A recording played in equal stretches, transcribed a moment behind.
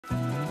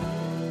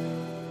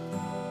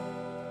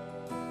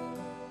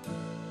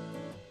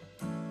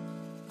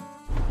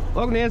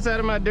Welcome to the inside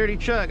of my dirty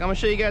truck. I'm gonna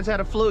show you guys how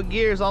to float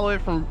gears all the way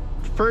from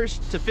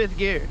 1st to 5th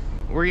gear.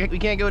 We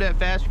can't go that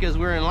fast because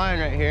we're in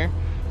line right here.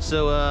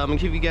 So I'm gonna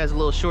give you guys a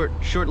little short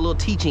little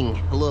teaching,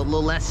 a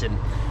little lesson.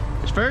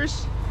 It's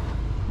 1st,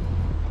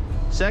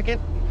 2nd,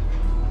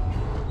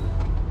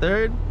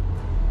 3rd,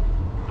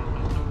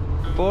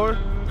 4th,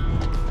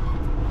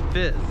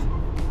 5th.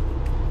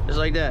 Just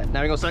like that.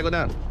 Now we're gonna cycle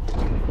down.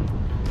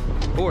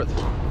 4th,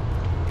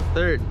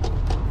 3rd,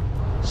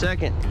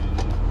 2nd,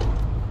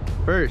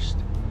 1st.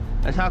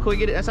 That's how quick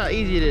it is. That's how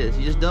easy it is.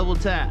 You just double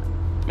tap.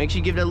 Make sure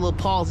you give that little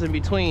pause in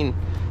between.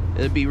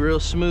 It'll be real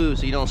smooth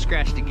so you don't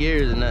scratch the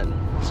gears or nothing.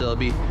 So it'll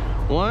be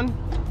 1,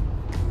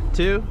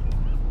 2,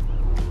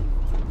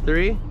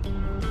 3,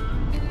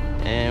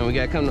 and we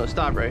gotta come to a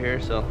stop right here.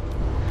 So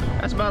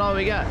that's about all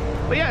we got.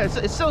 But yeah,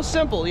 it's so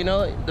simple, you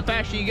know. The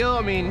faster you go,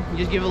 I mean, you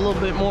just give a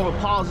little bit more of a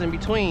pause in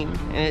between,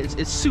 and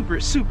it's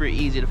super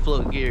easy to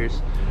float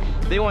gears.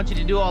 They want you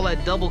to do all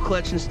that double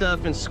clutch and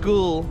stuff in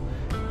school.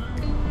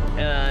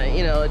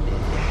 You know,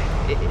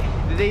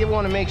 they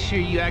want to make sure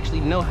you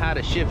actually know how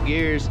to shift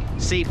gears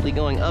safely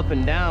going up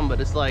and down, but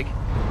it's like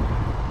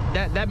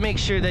that makes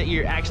sure that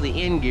you're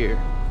actually in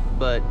gear.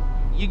 But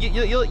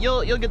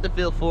you'll get the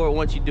feel for it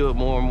once you do it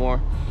more and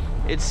more.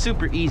 It's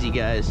super easy,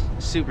 guys,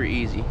 super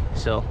easy.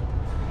 So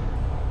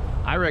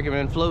I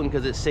recommend floating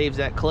because it saves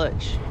that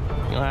clutch.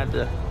 You don't have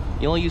to,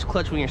 you only use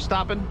clutch when you're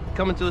stopping,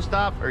 coming to a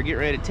stop, or getting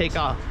ready to take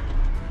off.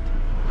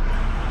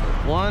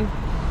 1,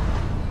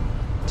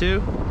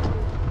 2,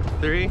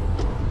 3,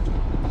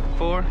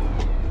 4,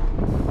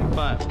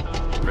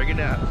 5. Break it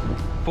down.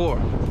 4.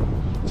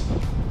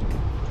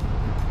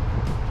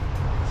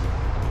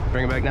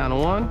 Bring it back down to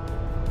 1.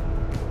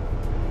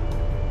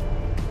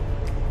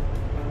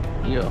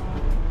 Yo.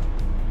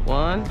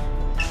 1,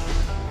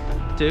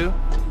 2.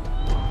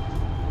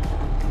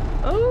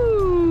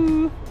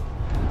 Oh,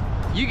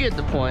 you get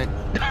the point.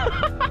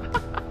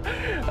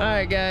 All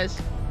right, guys.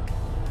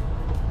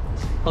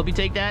 Hope you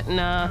take that and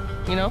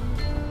you know,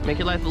 make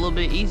your life a little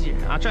bit easier.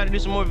 I'll try to do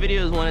some more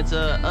videos when it's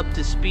up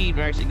to speed.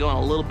 We're actually going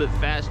a little bit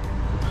faster.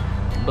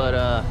 But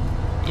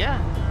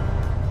yeah,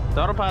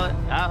 the autopilot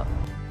out.